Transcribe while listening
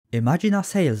Imagine a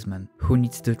salesman who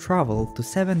needs to travel to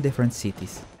 7 different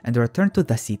cities and return to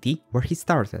the city where he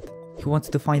started. He wants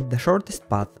to find the shortest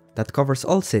path that covers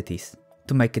all cities.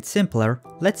 To make it simpler,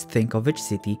 let's think of each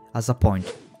city as a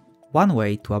point. One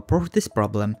way to approach this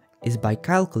problem is by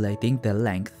calculating the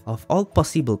length of all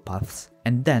possible paths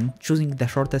and then choosing the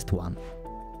shortest one.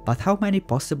 But how many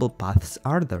possible paths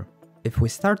are there? If we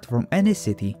start from any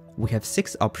city, we have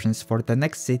 6 options for the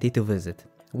next city to visit.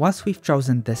 Once we've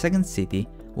chosen the second city,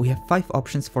 we have 5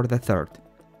 options for the third,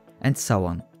 and so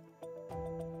on.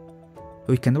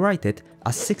 We can write it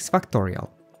as 6 factorial.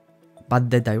 But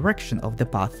the direction of the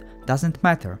path doesn't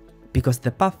matter, because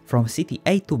the path from city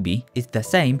A to B is the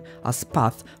same as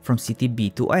path from city B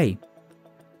to A.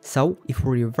 So if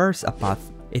we reverse a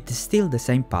path, it is still the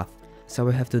same path, so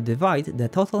we have to divide the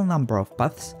total number of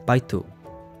paths by 2.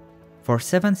 For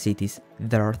 7 cities,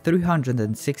 there are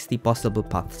 360 possible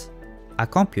paths. A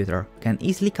computer can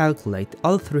easily calculate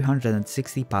all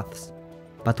 360 paths.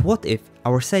 But what if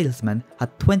our salesman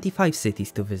had 25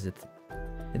 cities to visit?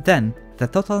 Then, the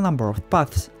total number of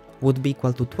paths would be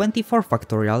equal to 24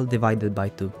 factorial divided by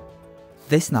 2.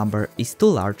 This number is too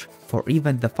large for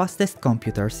even the fastest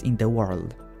computers in the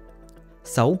world.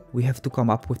 So, we have to come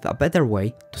up with a better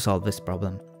way to solve this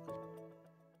problem.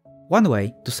 One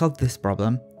way to solve this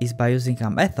problem is by using a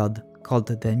method called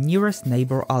the nearest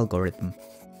neighbor algorithm.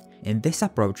 In this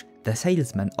approach, the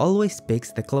salesman always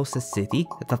picks the closest city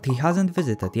that he hasn't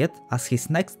visited yet as his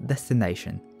next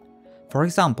destination. For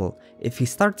example, if he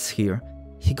starts here,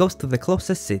 he goes to the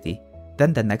closest city,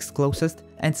 then the next closest,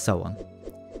 and so on.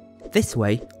 This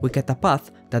way, we get a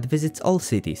path that visits all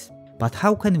cities. But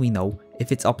how can we know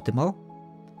if it's optimal?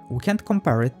 We can't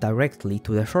compare it directly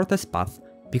to the shortest path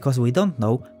because we don't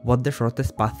know what the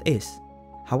shortest path is.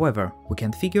 However, we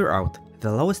can figure out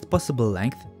the lowest possible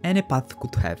length any path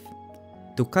could have.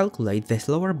 To calculate this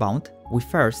lower bound, we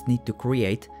first need to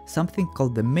create something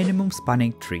called the minimum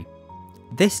spanning tree.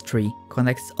 This tree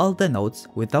connects all the nodes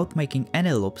without making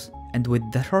any loops and with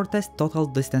the shortest total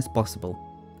distance possible.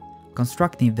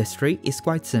 Constructing this tree is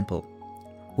quite simple.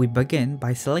 We begin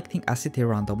by selecting a city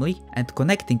randomly and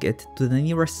connecting it to the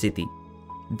nearest city.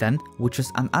 Then we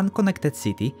choose an unconnected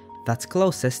city that's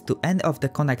closest to any of the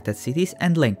connected cities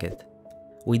and link it.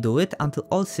 We do it until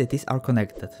all cities are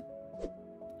connected.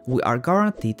 We are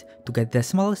guaranteed to get the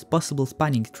smallest possible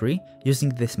spanning tree using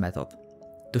this method.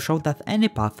 To show that any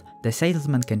path the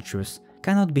salesman can choose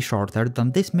cannot be shorter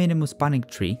than this minimum spanning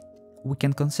tree, we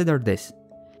can consider this.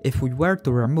 If we were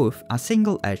to remove a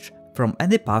single edge from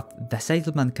any path the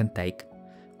salesman can take,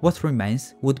 what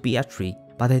remains would be a tree,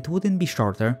 but it wouldn't be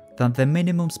shorter than the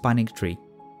minimum spanning tree.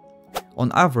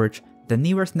 On average, the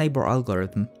nearest neighbor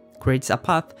algorithm creates a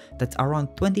path that's around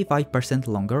 25%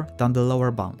 longer than the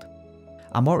lower bound.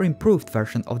 A more improved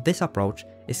version of this approach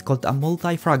is called a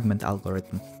multi-fragment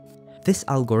algorithm. This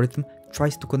algorithm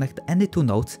tries to connect any 2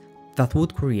 nodes that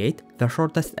would create the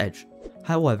shortest edge.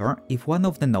 However, if one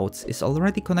of the nodes is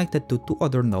already connected to 2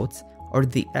 other nodes, or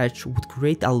the edge would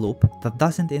create a loop that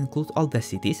doesn't include all the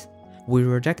cities, we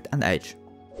reject an edge.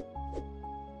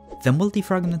 The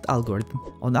multi-fragment algorithm,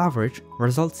 on average,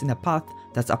 results in a path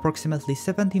that's approximately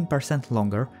 17%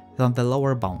 longer than the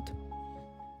lower bound.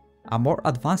 A more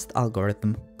advanced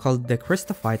algorithm, called the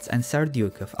Christofides and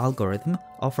Serdyukov algorithm,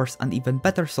 offers an even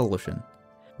better solution.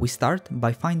 We start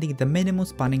by finding the minimum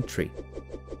spanning tree.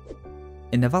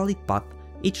 In a valid path,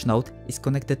 each node is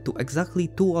connected to exactly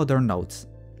 2 other nodes.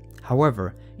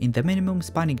 However, in the minimum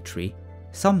spanning tree,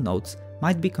 some nodes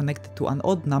might be connected to an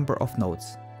odd number of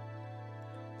nodes.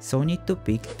 So we need to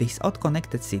pick these odd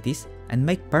connected cities and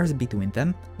make pairs between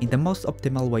them in the most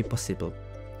optimal way possible.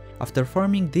 After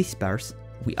forming these pairs,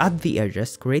 we add the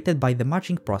edges created by the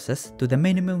matching process to the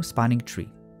minimum spanning tree.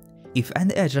 If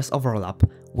any edges overlap,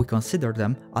 we consider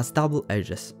them as double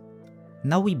edges.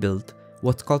 Now we build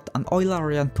what's called an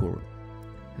Eulerian tour.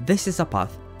 This is a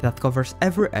path that covers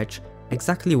every edge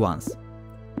exactly once.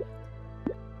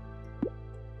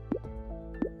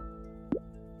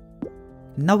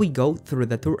 Now we go through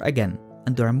the tour again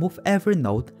and remove every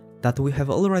node that we have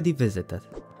already visited.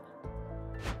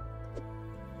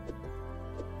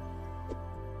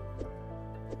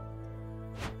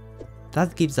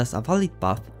 That gives us a valid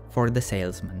path for the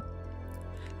salesman.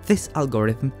 This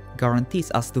algorithm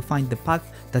guarantees us to find the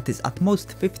path that is at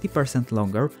most 50%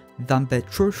 longer than the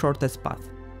true shortest path.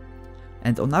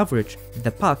 And on average,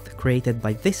 the path created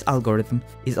by this algorithm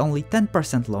is only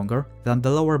 10% longer than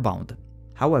the lower bound.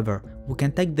 However, we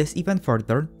can take this even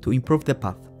further to improve the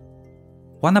path.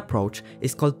 One approach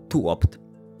is called 2-opt.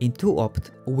 In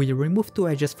 2-opt, we remove 2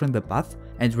 edges from the path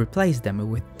and replace them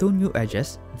with 2 new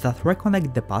edges that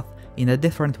reconnect the path in a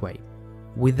different way.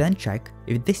 We then check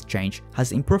if this change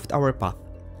has improved our path.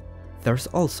 There's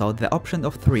also the option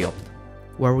of 3-opt,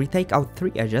 where we take out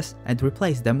 3 edges and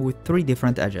replace them with 3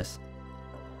 different edges.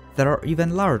 There are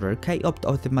even larger k-opt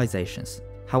optimizations.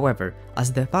 However,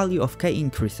 as the value of k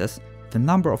increases, the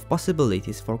number of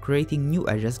possibilities for creating new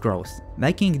edges grows,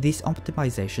 making these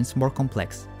optimizations more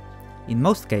complex. In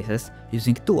most cases,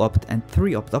 using 2-opt and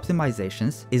 3-opt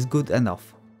optimizations is good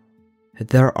enough.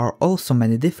 There are also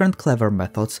many different clever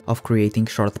methods of creating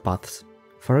short paths.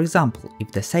 For example,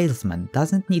 if the salesman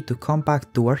doesn't need to come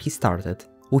back to where he started,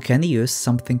 we can use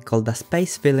something called a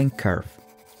space filling curve.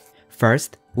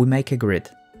 First, we make a grid.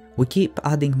 We keep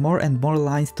adding more and more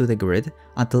lines to the grid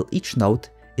until each node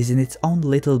is in its own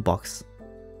little box.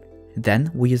 Then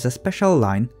we use a special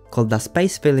line called the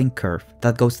space filling curve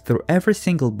that goes through every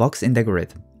single box in the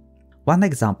grid. One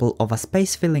example of a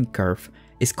space filling curve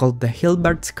is called the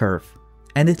Hilbert's curve,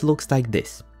 and it looks like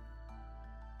this.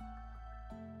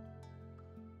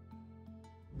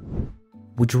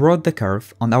 We draw the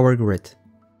curve on our grid.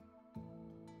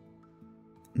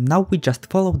 Now we just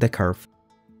follow the curve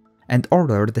and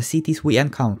order the cities we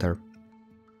encounter.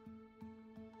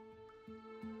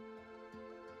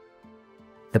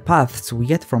 The paths we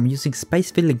get from using space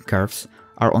filling curves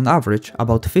are on average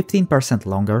about 15%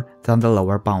 longer than the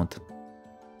lower bound.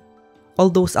 All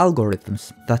those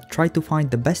algorithms that try to find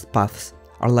the best paths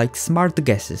are like smart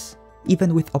guesses.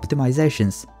 Even with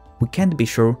optimizations, we can't be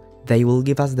sure they will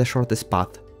give us the shortest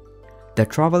path. The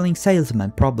traveling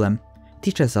salesman problem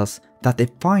teaches us that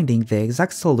if finding the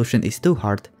exact solution is too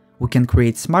hard, we can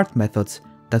create smart methods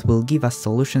that will give us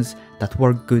solutions that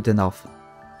work good enough.